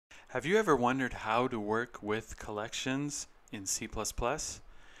Have you ever wondered how to work with collections in C++?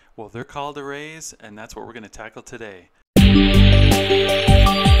 Well, they're called arrays, and that's what we're going to tackle today.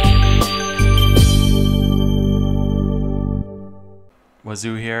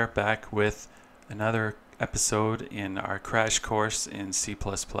 Wazoo here, back with another episode in our crash course in C++.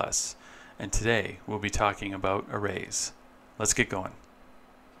 And today we'll be talking about arrays. Let's get going.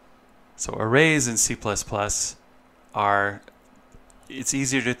 So arrays in C++ are, it's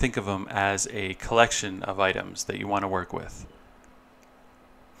easier to think of them as a collection of items that you want to work with.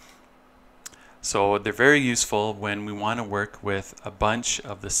 So they're very useful when we want to work with a bunch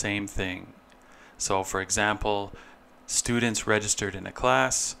of the same thing. So for example, students registered in a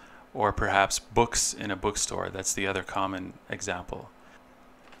class, or perhaps books in a bookstore. That's the other common example.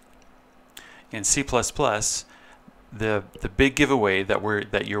 In C++, the big giveaway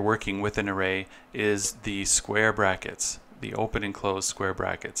that you're working with an array is the square brackets, the open and closed square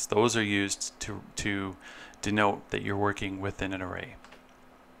brackets. Those are used to denote that you're working within an array.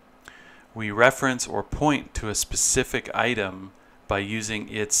 We reference or point to a specific item by using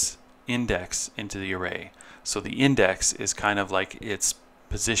its index into the array. So the index is kind of like its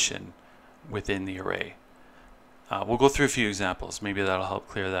position within the array. We'll go through a few examples. Maybe that'll help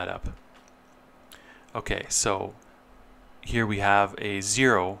clear that up. Okay, so here we have a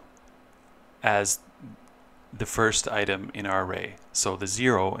 0 as the first item in our array. So the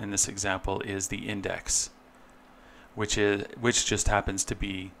 0 in this example is the index, which just happens to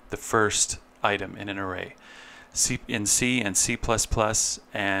be the first item in an array. In C and C++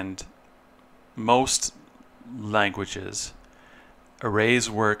 and most languages, arrays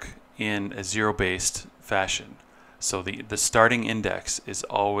work in a zero-based fashion. So the starting index is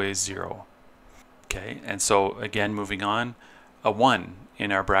always 0. Okay, and so again, moving on, a 1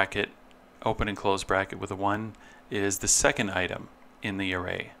 in our bracket, open and close bracket with a 1, is the second item in the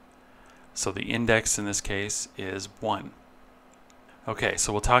array. So the index in this case is 1. Okay,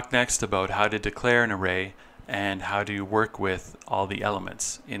 so we'll talk next about how to declare an array and how to work with all the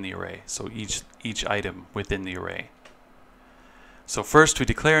elements in the array. So each item within the array. So first we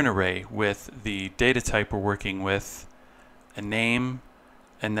declare an array with the data type we're working with, a name,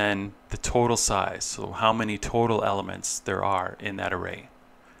 and then the total size. So how many total elements there are in that array.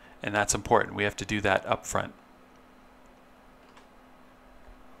 And that's important. We have to do that up front.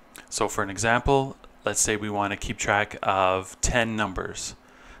 So for an example, let's say we want to keep track of 10 numbers.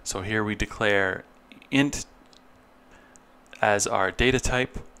 So here we declare int as our data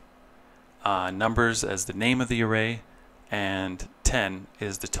type, numbers as the name of the array, and 10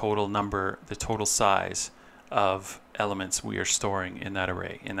 is the total number, the total size of elements we are storing in that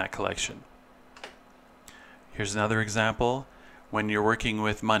array, in that collection. Here's another example. When you're working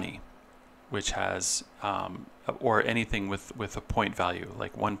with money, which has or anything with a point value,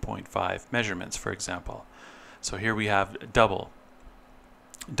 like 1.5 measurements, for example. So here we have double.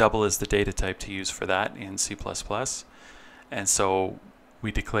 Double is the data type to use for that in C++. And so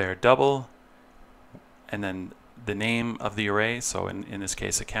we declare double, and then the name of the array, so in this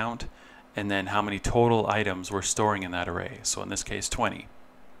case a count, and then how many total items we're storing in that array. So in this case 20.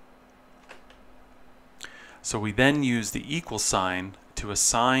 So we then use the equal sign to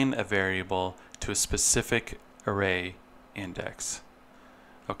assign a variable to a specific array index.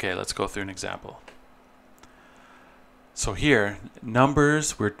 Okay, let's go through an example. So here,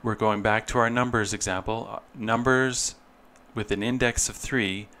 numbers, we're going back to our numbers example. Numbers with an index of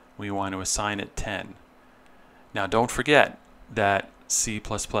 3, we want to assign it 10. Now don't forget that C++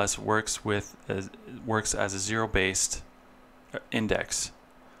 works as a zero-based index,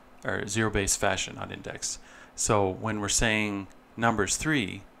 or zero-based fashion, not index. So when we're saying numbers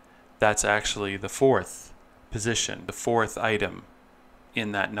 3, that's actually the fourth position, the fourth item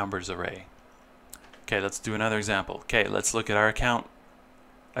in that numbers array. Okay, let's do another example. Okay, let's look at our account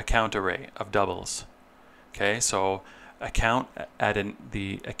array of doubles. Okay, so account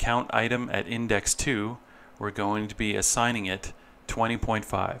the account item at index 2, we're going to be assigning it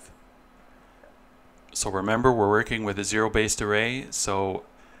 20.5. So remember, we're working with a zero-based array, so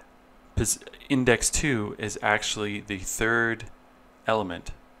index 2 is actually the third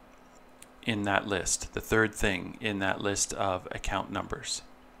element in that list, the third thing in that list of account numbers.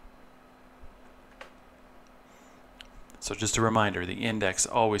 So just a reminder, the index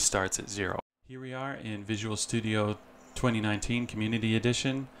always starts at 0. Here we are in Visual Studio 2019 Community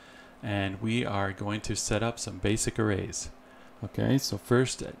Edition, and we are going to set up some basic arrays. Okay, so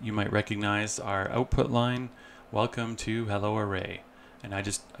first you might recognize our output line, welcome to Hello Array. And I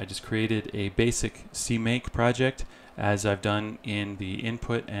just created a basic CMake project, as I've done in the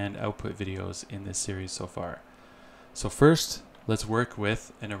input and output videos in this series so far. So first, let's work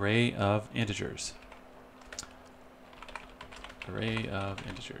with an array of integers. Array of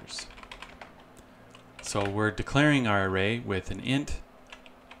integers. So we're declaring our array with an int,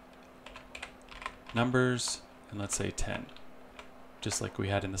 numbers, and let's say 10, just like we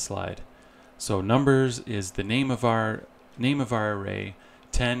had in the slide. So numbers is the name of our array.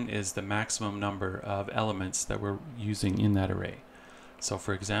 10 is the maximum number of elements that we're using in that array. So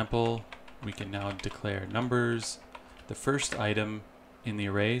for example, we can now declare numbers. The first item in the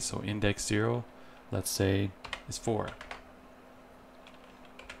array, so index 0, let's say is 4.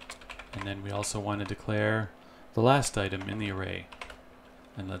 And then we also want to declare the last item in the array,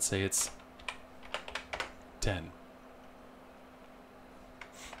 and let's say it's 10.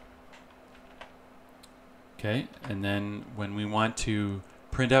 Okay, and then when we want to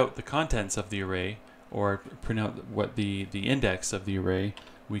print out the contents of the array, or print out what the index of the array,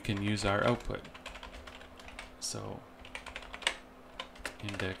 we can use our output. So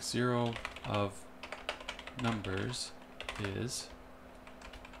index 0 of numbers is,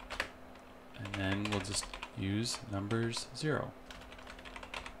 and then we'll just use numbers 0.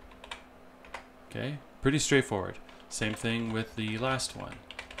 Okay, pretty straightforward. Same thing with the last one,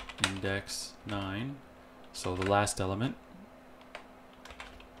 index 9. So the last element.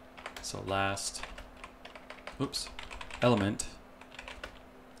 So last, element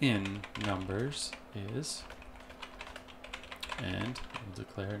in numbers is, and we'll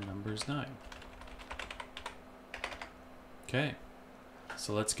declare numbers 9. Okay,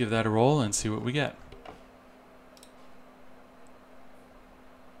 so let's give that a roll and see what we get.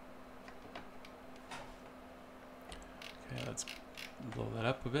 Okay, let's blow that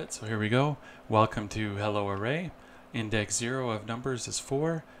up a bit. So here we go. Welcome to Hello Array. Index 0 of numbers is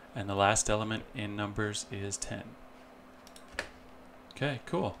 4, and the last element in numbers is 10. Okay,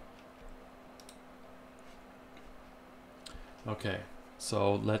 cool. Okay,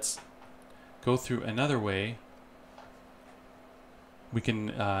 so let's go through another way. We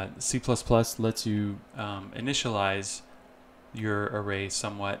can, C++ lets you initialize your array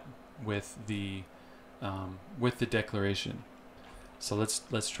somewhat with the declaration. So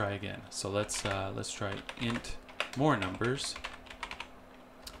let's try again. So let's try int more numbers,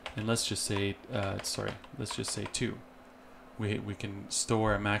 and let's just say let's just say 2. We can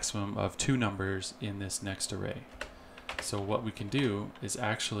store a maximum of 2 numbers in this next array. So what we can do is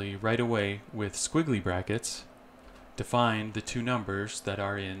actually right away with squiggly brackets define the 2 numbers that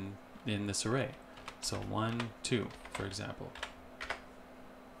are in this array. So 1, 2, for example.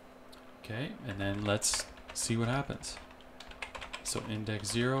 Okay, and then let's see what happens. So index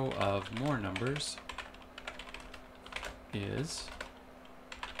 0 of more numbers is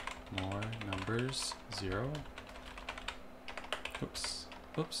more numbers 0. Oops,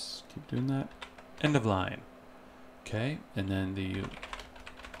 keep doing that. End of line. Okay, and then the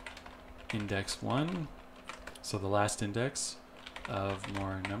index 1, so the last index of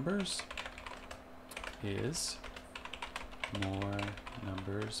more numbers is more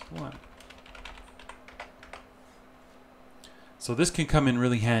numbers 1. So this can come in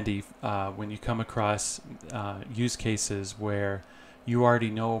really handy when you come across use cases where you already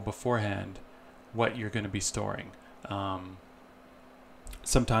know beforehand what you're going to be storing.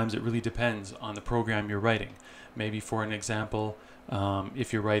 Sometimes it really depends on the program you're writing. Maybe for an example,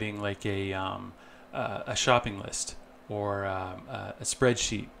 if you're writing like a shopping list or a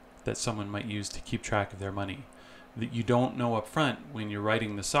spreadsheet that someone might use to keep track of their money, that you don't know up front when you're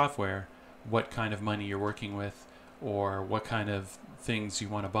writing the software what kind of money you're working with or what kind of things you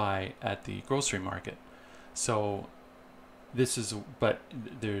want to buy at the grocery market. So this is, but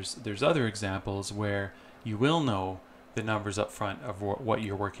there's other examples where you will know the numbers up front of what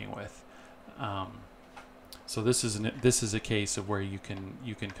you're working with. So this is a case of where you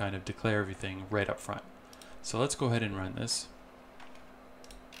can kind of declare everything right up front. So let's go ahead and run this.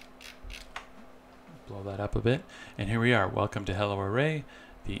 Blow that up a bit, and here we are. Welcome to Hello Array.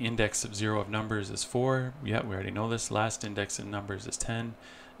 The index of 0 of numbers is 4. Yeah, we already know this. Last index in numbers is 10.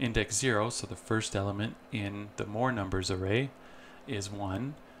 Index 0, so the first element in the more numbers array, is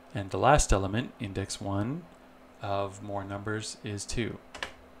 1. And the last element, index 1 of more numbers, is 2.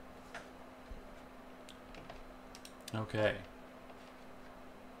 Okay.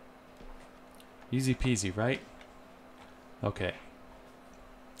 Easy peasy, right? Okay.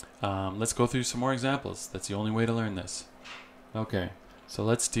 Let's go through some more examples. That's the only way to learn this. Okay. So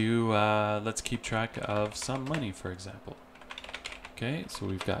let's keep track of some money, for example. Okay, so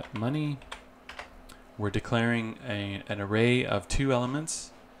we've got money. We're declaring an array of 2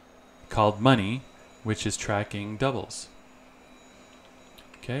 elements called money, which is tracking doubles.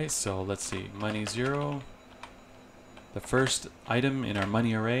 Okay, so let's see, money 0 the first item in our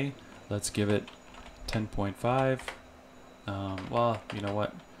money array, let's give it 10.5. Well, you know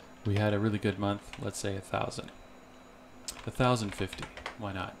what? We had a really good month. Let's say 1,000. 1,050.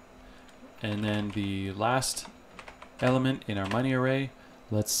 Why not? And then the last element in our money array,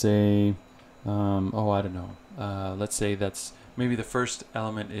 let's say, oh, I don't know. Let's say that's maybe the first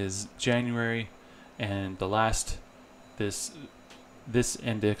element is January, and the last, this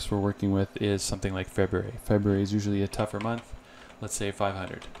index we're working with is something like February. February is usually a tougher month. Let's say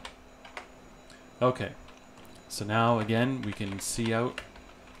 500. Okay. So now again, we can see out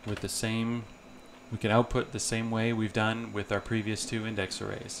with the same, we can output the same way we've done with our previous two index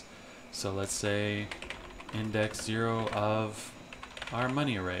arrays. So let's say index 0 of our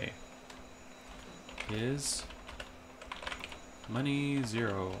money array is money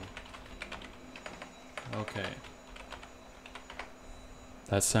 0. Okay.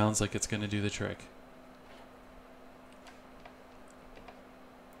 That sounds like it's going to do the trick.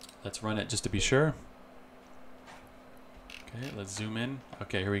 Let's run it just to be sure. Okay, let's zoom in.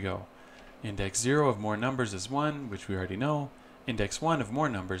 Okay, here we go. Index 0 of more numbers is 1, which we already know. Index 1 of more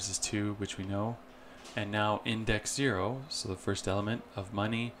numbers is 2, which we know. And now index 0, so the first element of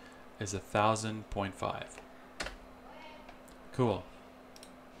money, is 1,000.5. Cool.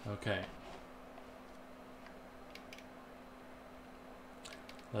 Okay.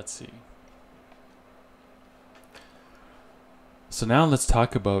 Let's see. So now let's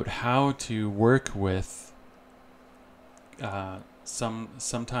talk about how to work with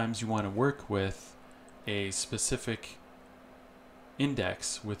sometimes you want to work with a specific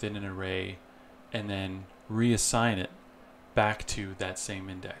index within an array and then reassign it back to that same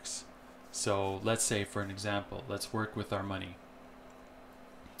index. So let's say, for an example, let's work with our money.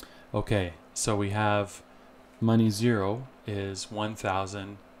 Okay, so we have money 0 is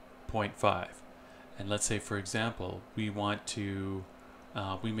 1,000.5. And let's say, for example, we want to,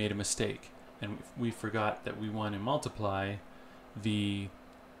 we made a mistake and we forgot that we want to multiply the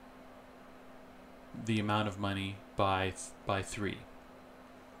amount of money by 3.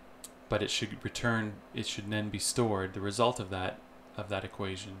 But it should return, it should then be stored, the result of that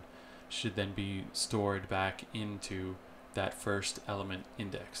equation should then be stored back into that first element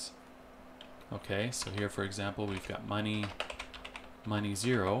index. Okay, so here, for example, we've got money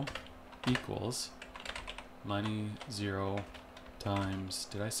 0 equals money 0 times,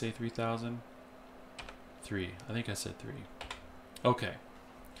 did I say 3,000? 3, I think I said 3. Okay,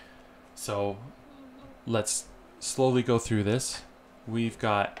 so let's slowly go through this. We're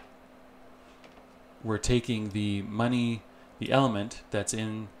taking the money, the element that's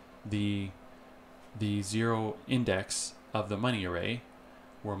in the 0 index of the money array,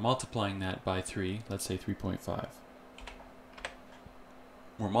 we're multiplying that by 3, let's say 3.5.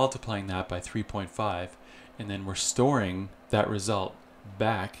 We're multiplying that by 3.5, and then we're storing that result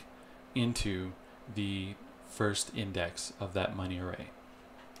back into the first index of that money array.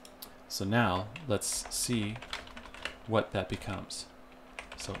 So now let's see what that becomes.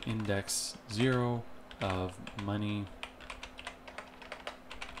 So index 0 of money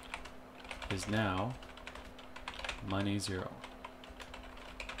is now money 0.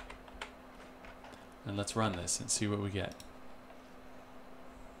 And let's run this and see what we get.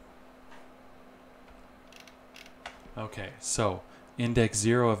 Okay, so index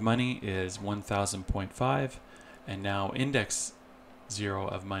 0 of money is 1,000.5, and now index 0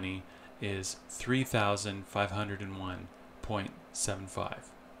 of money is 3,501.75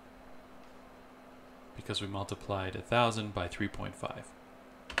 because we multiplied 1,000 by 3.5.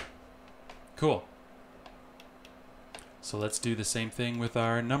 Cool. So let's do the same thing with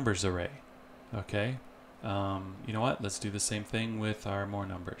our numbers array. Okay, you know what? Let's do the same thing with our more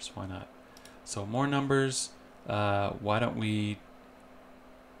numbers. Why not? So more numbers. Why don't we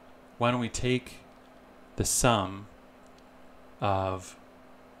take the sum of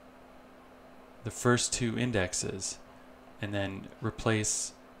the first two indexes and then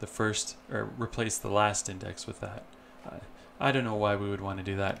replace the first, or replace the last index with that. I don't know why we would want to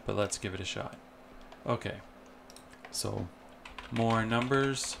do that, but let's give it a shot. Okay, so more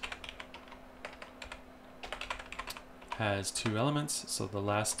numbers has 2 elements, so the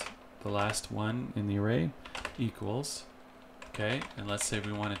last one in the array equals, okay, and let's say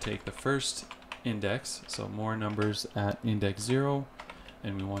we want to take the first index, so more numbers at index 0,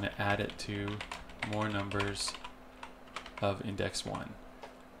 and we want to add it to more numbers of index 1.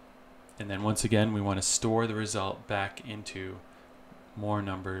 And then once again, we want to store the result back into more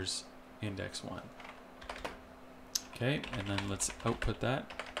numbers index 1. Okay, and then let's output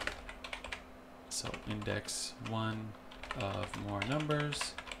that. So index 1 of more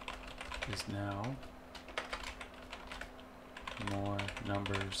numbers is now more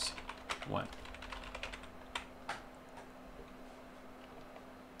numbers 1.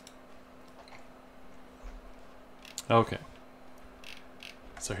 Okay.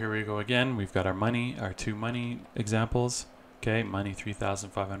 So here we go again. We've got our money, our two money examples. Okay, money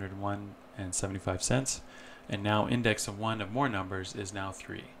 3,501 and 75 cents. And now index of 1 of more numbers is now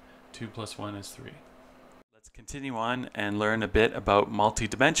 3. 2 plus 1 is 3. Let's continue on and learn a bit about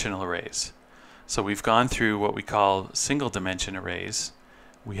multi-dimensional arrays. So we've gone through what we call single dimension arrays.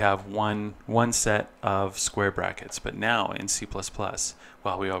 We have one set of square brackets, but now in C++,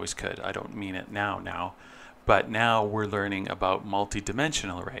 well, we always could. I don't mean it now, but now we're learning about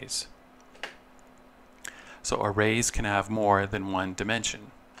multi-dimensional arrays. So arrays can have more than one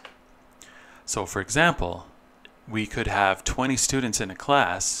dimension. So for example, we could have 20 students in a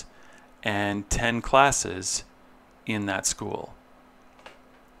class and 10 classes in that school.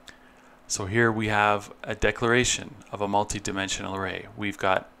 So here we have a declaration of a multi-dimensional array. We've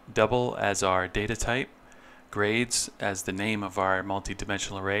got double as our data type, grades as the name of our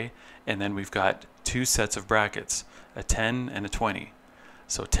multi-dimensional array, and then we've got two sets of brackets, a 10 and a 20.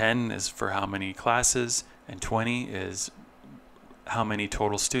 So 10 is for how many classes, and 20 is how many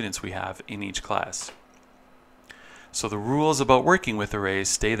total students we have in each class. So the rules about working with arrays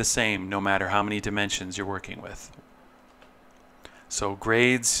stay the same no matter how many dimensions you're working with. So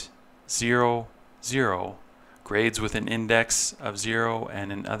grades 0, 0, grades with an index of 0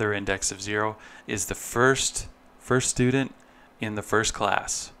 and another index of 0 is the first student in the first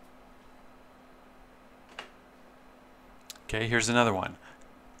class. Okay, here's another one.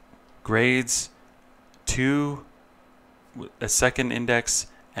 Grades 2, a second index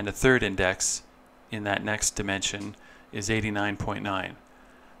and a third index in that next dimension is 89.9.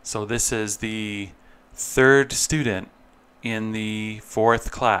 So this is the third student in the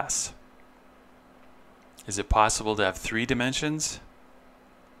fourth class. Is it possible to have 3 dimensions?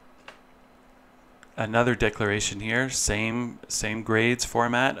 Another declaration here, same grades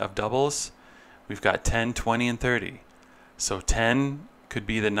format of doubles. We've got 10, 20, and 30. So 10 could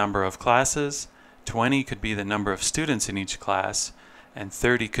be the number of classes, 20 could be the number of students in each class, and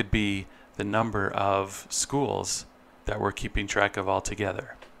 30 could be the number of schools that we're keeping track of all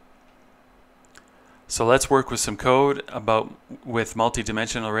together. So let's work with some code with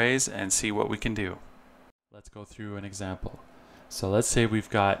multi-dimensional arrays and see what we can do. Let's go through an example. So let's say we've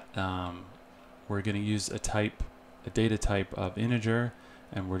got, we're going to use a data type of integer,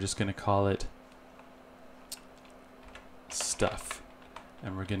 and we're just going to call it stuff.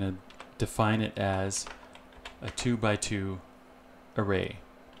 And we're going to define it as a 2 by 2 array.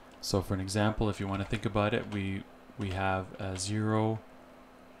 So for an example, if you want to think about it, we have a 0,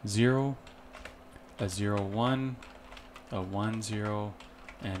 0, a 0, 1, a 1, 0,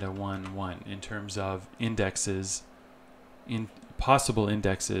 and a 1, 1 in terms of indexes, possible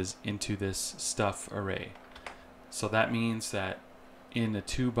indexes into this stuff array. So that means that in a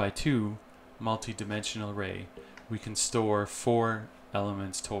 2 by 2 multi-dimensional array, we can store 4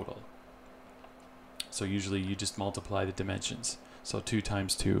 elements total. So usually you just multiply the dimensions. So 2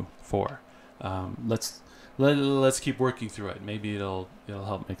 times 2, 4. Let's keep working through it. Maybe it'll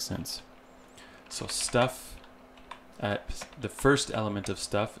help make sense. So stuff at the first element of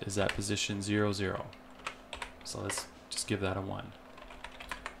stuff is at position 0, 0. So let's just give that a 1.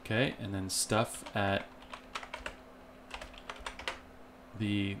 Okay, and then stuff at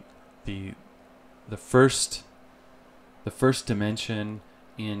the first dimension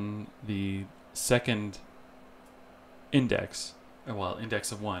in the second index, well,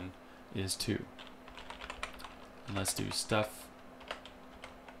 index of 1 is 2. And let's do stuff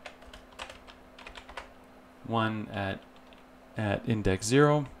 1 at index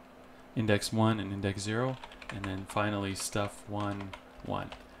 0, index 1 and index 0, and then finally stuff 1, 1.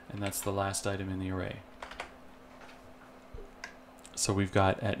 And that's the last item in the array. So we've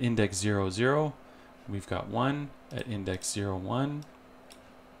got at index 0, 0, we've got 1, at index 0, 1,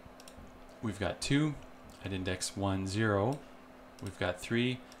 we've got 2, at index 1, 0, we've got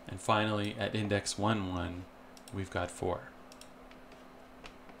 3, and finally at index 1, 1, we've got 4.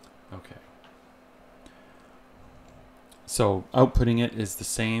 Okay. So outputting it is the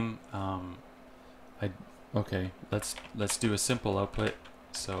same. Okay, let's do a simple output.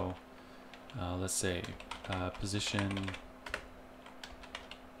 So let's say position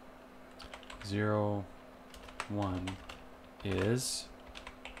 0, 1 is,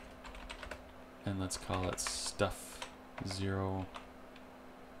 and let's call it stuff 0,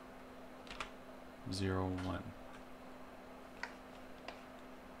 0, 1.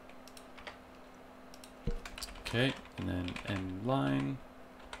 Okay, and then end line.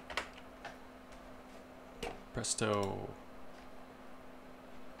 Presto.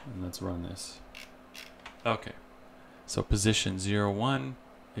 And let's run this. Okay. So position 0, 1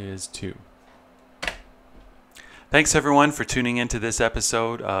 is 2. Thanks everyone for tuning into this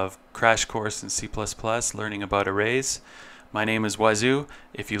episode of Crash Course in C++, learning about arrays. My name is Wazoo.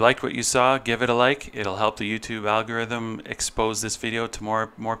 If you liked what you saw, give it a like. It'll help the YouTube algorithm expose this video to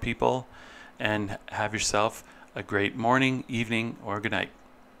more people. And have yourself a great morning, evening, or good night.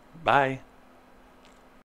 Bye.